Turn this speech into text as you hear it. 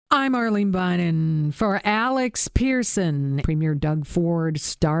I'm Arlene Bynon for Alex Pearson. Premier Doug Ford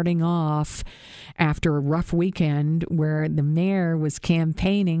starting off after a rough weekend where the mayor was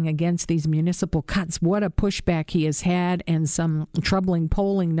campaigning against these municipal cuts. What a pushback he has had and some troubling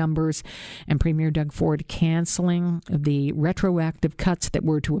polling numbers. And Premier Doug Ford canceling the retroactive cuts that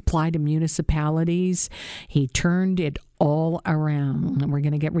were to apply to municipalities. He turned it all around. And we're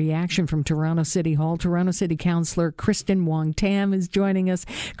going to get reaction from Toronto City Hall. Toronto City Councillor Kristen Wong-Tam is joining us.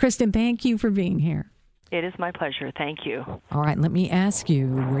 Kristen, thank you for being here. It is my pleasure. Thank you. All right, let me ask you,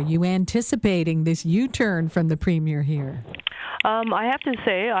 were you anticipating this U-turn from the Premier here? I have to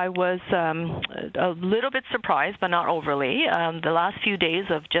say I was a little bit surprised, but not overly. The last few days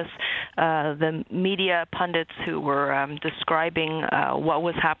of just the media pundits who were describing what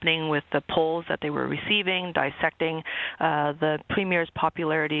was happening with the polls that they were receiving, dissecting the Premier's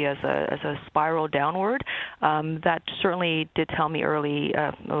popularity as a spiral downward, that certainly did tell me early,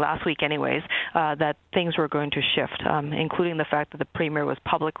 last week anyways, that things were going to shift, including the fact that the Premier was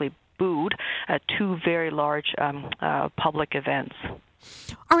publicly booed at two very large public events.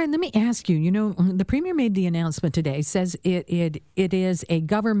 All right, let me ask you, the Premier made the announcement today, says it is a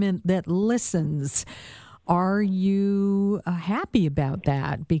government that listens. Are you happy about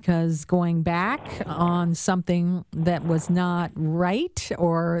that? Because going back on something that was not right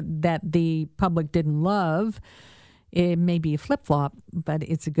or that the public didn't love, it may be a flip-flop, but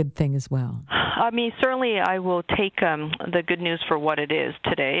it's a good thing as well. I mean, certainly I will take the good news for what it is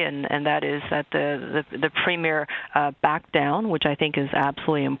today, and that is that the Premier backed down, which I think is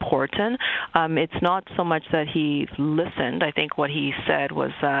absolutely important. It's not so much that he listened. I think what he said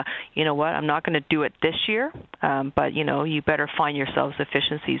was, you know what, I'm not going to do it this year, but, you better find yourselves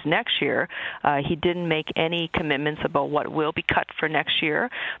efficiencies next year. He didn't make any commitments about what will be cut for next year,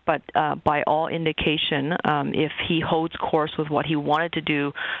 but by all indication, if he holds course with what he wanted to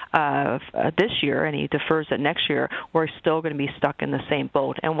do this year and he defers it next year, we're still going to be stuck in the same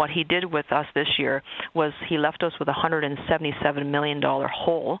boat. And what he did with us this year was he left us with a $177 million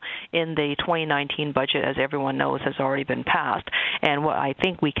hole in the 2019 budget, as everyone knows has already been passed. And what I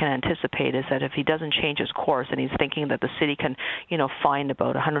think we can anticipate is that if he doesn't change his course and he's thinking that the city can, find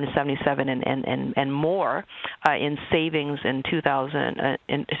about 177 and more in savings in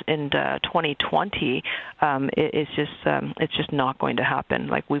 2020, it's just not going to happen.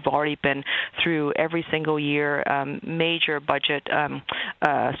 Like, we've already been through every single year major budget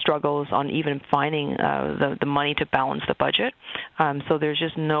struggles on even finding the money to balance the budget. So there's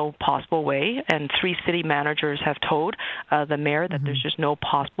just no possible way. And 3 city managers have told the mayor that there's just no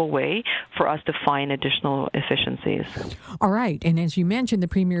possible way for us to find additional efficiencies. All right. And as you mentioned, the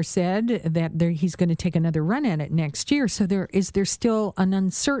Premier said that he's going to take another run at it next year. So is there still an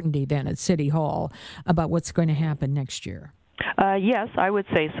uncertainty then at City Hall about what's going to happen next year? Yes, I would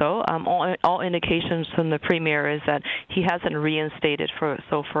say so. All indications from the Premier is that he hasn't reinstated.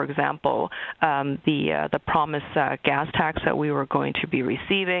 For example, the promised gas tax that we were going to be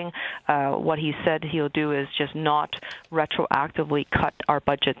receiving. What he said he'll do is just not retroactively cut our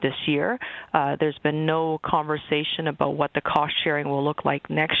budget this year. There's been no conversation about what the cost sharing will look like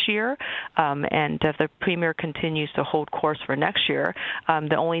next year. And if the Premier continues to hold course for next year,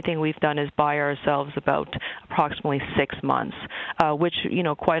 the only thing we've done is buy ourselves about approximately 6 months. Which,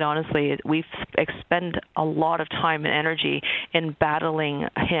 quite honestly, we've expended a lot of time and energy in battling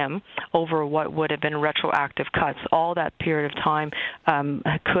him over what would have been retroactive cuts. All that period of time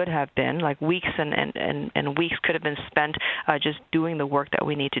could have been, like weeks and weeks could have been spent just doing the work that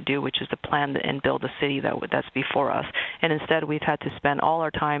we need to do, which is to plan and build the city that's before us. And instead, we've had to spend all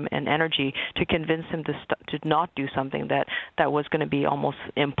our time and energy to convince him to not do something that was going to be almost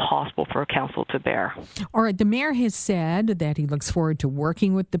impossible for a council to bear. All right, the mayor has said that he looks forward to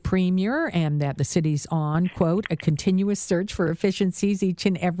working with the Premier and that the city's on, quote, a continuous search for efficiencies each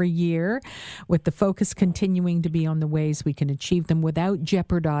and every year, with the focus continuing to be on the ways we can achieve them without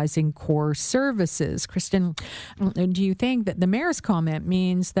jeopardizing core services. Kristen, do you think that the mayor's comment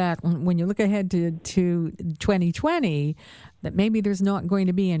means that when you look ahead to 2020, that maybe there's not going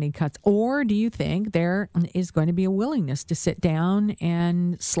to be any cuts? Or do you think there is going to be a willingness to sit down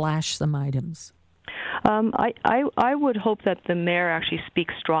and slash some items? I would hope that the mayor actually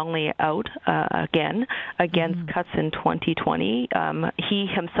speaks strongly out again against cuts in 2020. He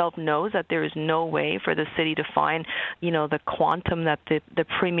himself knows that there is no way for the city to find, the quantum that the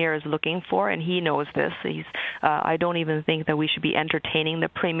Premier is looking for, and he knows this. I don't even think that we should be entertaining the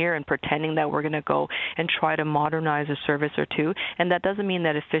Premier and pretending that we're going to go and try to modernize a service or two. And that doesn't mean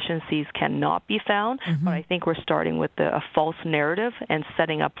that efficiencies cannot be found, but I think we're starting with a false narrative and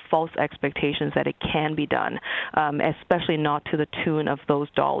setting up false expectations that it can can be done, especially not to the tune of those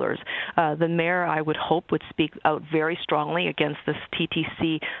dollars. The mayor, I would hope, would speak out very strongly against this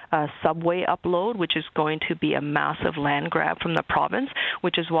TTC subway upload, which is going to be a massive land grab from the province,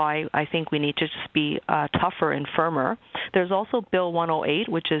 which is why I think we need to just be tougher and firmer. There's also Bill 108,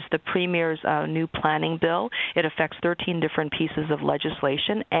 which is the Premier's new planning bill. It affects 13 different pieces of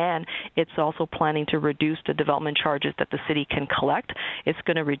legislation, and it's also planning to reduce the development charges that the city can collect. It's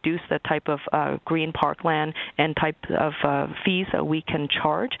going to reduce the type of green parkland and type of fees that we can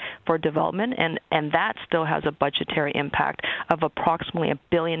charge for development, and that still has a budgetary impact of approximately $1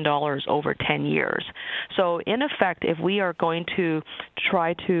 billion over 10 years. So in effect, if we are going to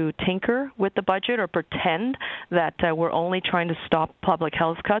try to tinker with the budget or pretend that we're only trying to stop public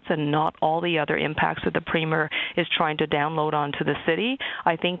health cuts and not all the other impacts that the Premier is trying to download onto the city,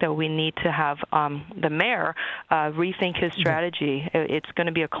 I think that we need to have the mayor rethink his strategy. It's going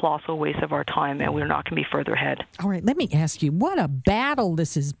to be a colossal waste of our time, and we're not going to be further ahead. All right, let me ask you, what a battle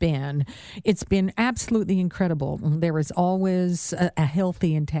this has been. It's been absolutely incredible. There is always a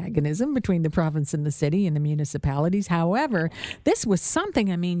healthy antagonism between the province and the city and the municipalities. However, this was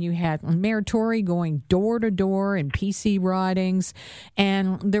something, I mean, you had Mayor Tory going door to door in PC ridings,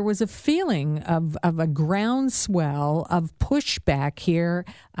 and there was a feeling of a groundswell of pushback here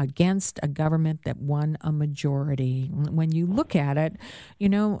against a government that won a majority. When you look at it, you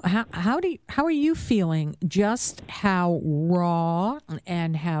know, how are you feeling just how raw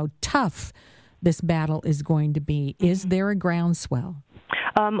and how tough this battle is going to be? Is there a groundswell?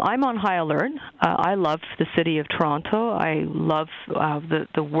 I'm on high alert. I love the city of Toronto. I love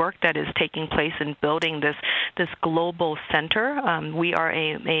the work that is taking place in building this global center. We are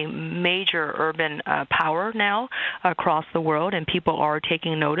a major urban power now across the world, and people are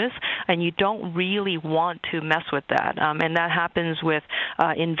taking notice, and you don't really want to mess with that. And that happens with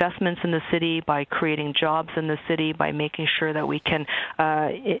investments in the city, by creating jobs in the city, by making sure that we can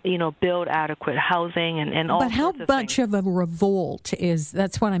build adequate housing and all sorts of things. But how much of a revolt is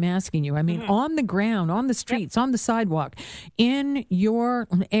that's what I'm asking you. I mean, on the ground, on the streets, on the sidewalk, in your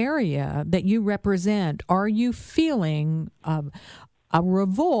area that you represent, are you feeling a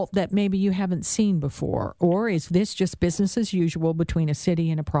revolt that maybe you haven't seen before? Or is this just business as usual between a city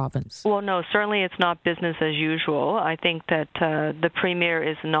and a province? Well, no, certainly it's not business as usual. I think that the Premier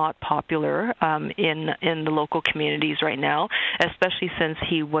is not popular in the local communities right now, especially since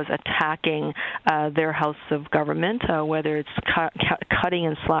he was attacking their House of Government, whether it's cutting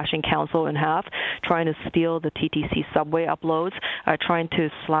and slashing council in half, trying to steal the TTC subway uploads, trying to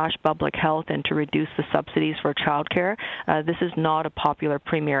slash public health and to reduce the subsidies for childcare. This is not a popular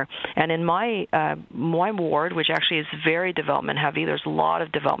Premier. And in my ward, which actually is very development heavy, there's a lot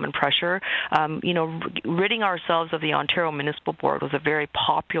of development pressure. Ridding ourselves of the Ontario Municipal Board was a very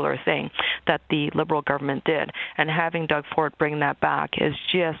popular thing that the Liberal government did. And having Doug Ford bring that back is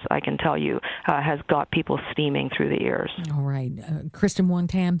just, I can tell you, has got people steaming through the ears. All right. Kristen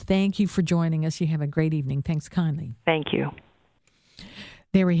Wong-Tam, thank you for joining us. You have a great evening. Thanks kindly. Thank you.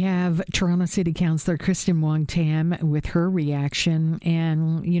 There we have Toronto City Councillor Kristen Wong-Tam with her reaction.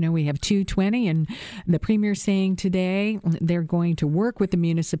 And, we have 220, and the Premier saying today they're going to work with the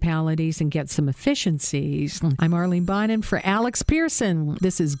municipalities and get some efficiencies. I'm Arlene Bynon for Alex Pearson.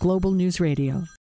 This is Global News Radio.